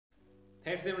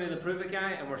Thanks to the Prove It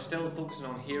guy, and we're still focusing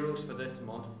on heroes for this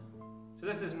month. So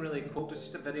this isn't really a quote, it's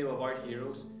just a video about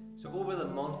heroes. So over the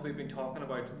month we've been talking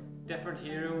about different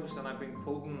heroes, and I've been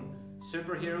quoting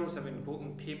superheroes, I've been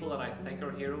quoting people that I think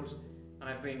are heroes, and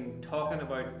I've been talking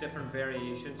about different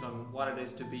variations on what it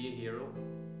is to be a hero.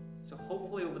 So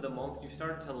hopefully over the month you've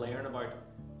started to learn about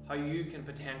how you can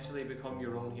potentially become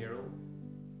your own hero,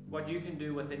 what you can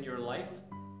do within your life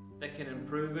that can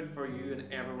improve it for you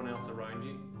and everyone else around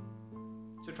you.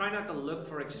 So try not to look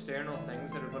for external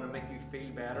things that are going to make you feel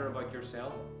better about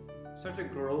yourself. Start to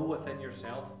grow within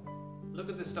yourself. Look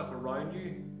at the stuff around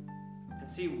you and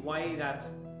see why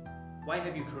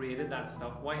have you created that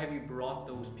stuff? Why have you brought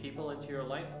those people into your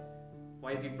life?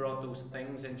 Why have you brought those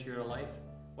things into your life?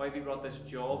 Why have you brought this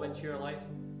job into your life?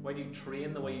 Why do you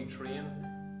train the way you train?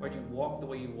 Why do you walk the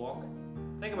way you walk?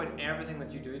 Think about everything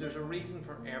that you do. There's a reason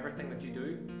for everything that you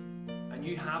do, and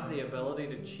you have the ability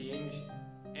to change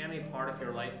any part of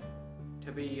your life to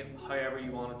be however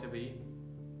you want it to be.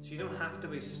 So you don't have to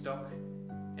be stuck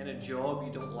in a job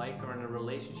you don't like or in a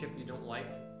relationship you don't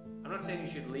like. I'm not saying you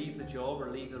should leave the job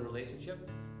or leave the relationship,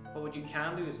 but what you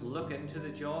can do is look into the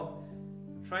job,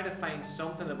 try to find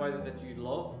something about it that you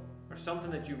love or something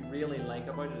that you really like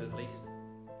about it at least.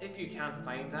 If you can't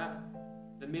find that,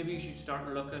 then maybe you should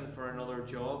start looking for another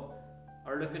job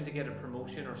or looking to get a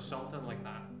promotion or something like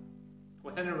that.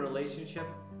 Within a relationship,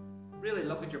 really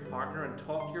look at your partner and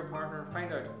talk to your partner and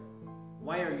find out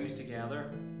why are you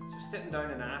together. So sitting down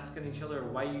and asking each other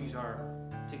why you are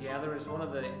together is one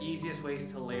of the easiest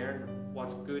ways to learn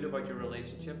what's good about your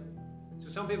relationship. So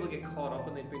some people get caught up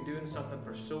and they've been doing something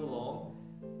for so long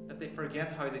that they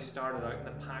forget how they started out and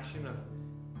the passion of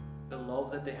the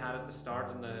love that they had at the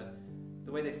start and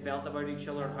the way they felt about each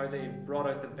other and how they brought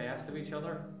out the best of each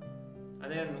other.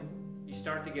 And then you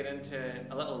start to get into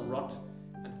a little rut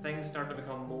and things start to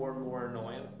become more and more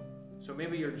annoying. So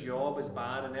maybe your job is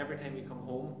bad and every time you come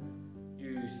home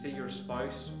you see your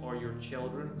spouse or your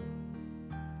children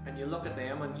and you look at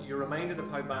them and you're reminded of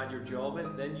how bad your job is,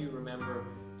 then you remember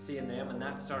seeing them and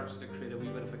that starts to create a wee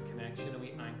bit of a connection, a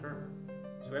wee anchor.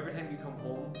 So every time you come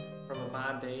home from a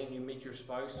bad day and you meet your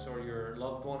spouse or your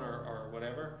loved one or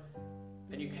whatever,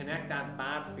 and you connect that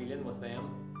bad feeling with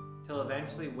them till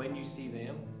eventually when you see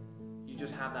them you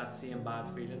just have that same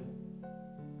bad feeling.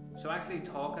 So actually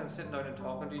sitting down and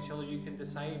talking to each other, you can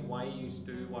decide why you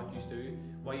do what you do,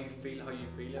 why you feel how you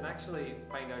feel, and actually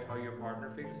find out how your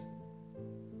partner feels.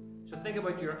 So think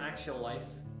about your actual life.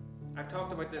 I've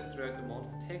talked about this throughout the month.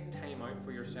 Take time out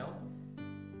for yourself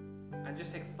and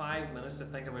just take 5 minutes to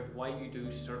think about why you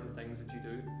do certain things that you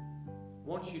do.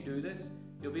 Once you do this,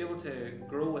 you'll be able to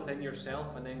grow within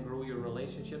yourself and then grow your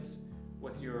relationships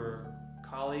with your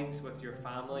colleagues, with your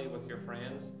family, with your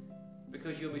friends,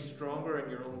 because you'll be stronger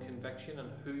in your own conviction and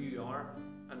who you are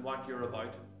and what you're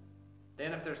about.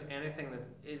 Then if there's anything that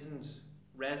isn't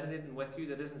resonating with you,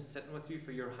 that isn't sitting with you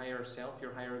for your higher self,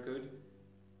 your higher good,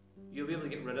 you'll be able to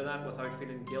get rid of that without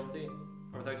feeling guilty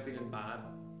or without feeling bad.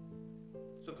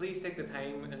 So please take the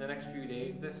time in the next few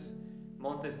days. This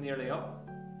month is nearly up.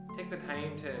 Take the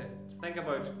time to think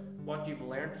about what you've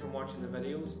learned from watching the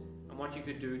videos and what you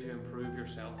could do to improve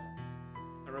yourself.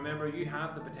 And remember, you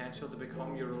have the potential to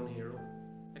become your own hero.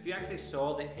 If you actually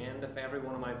saw the end of every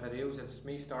one of my videos, it's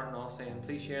me starting off saying,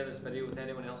 please share this video with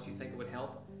anyone else you think it would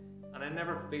help. And I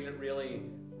never feel it really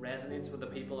resonates with the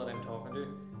people that I'm talking to.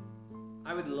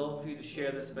 I would love for you to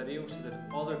share this video so that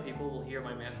other people will hear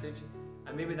my message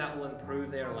and maybe that will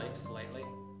improve their life slightly.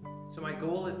 So my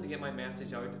goal is to get my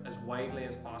message out as widely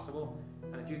as possible,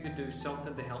 and if you could do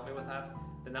something to help me with that,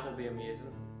 then that would be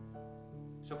amazing.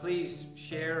 So please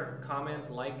share,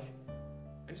 comment, like,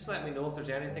 and just let me know if there's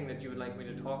anything that you would like me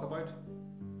to talk about.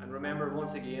 And remember,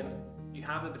 once again, you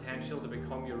have the potential to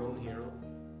become your own hero.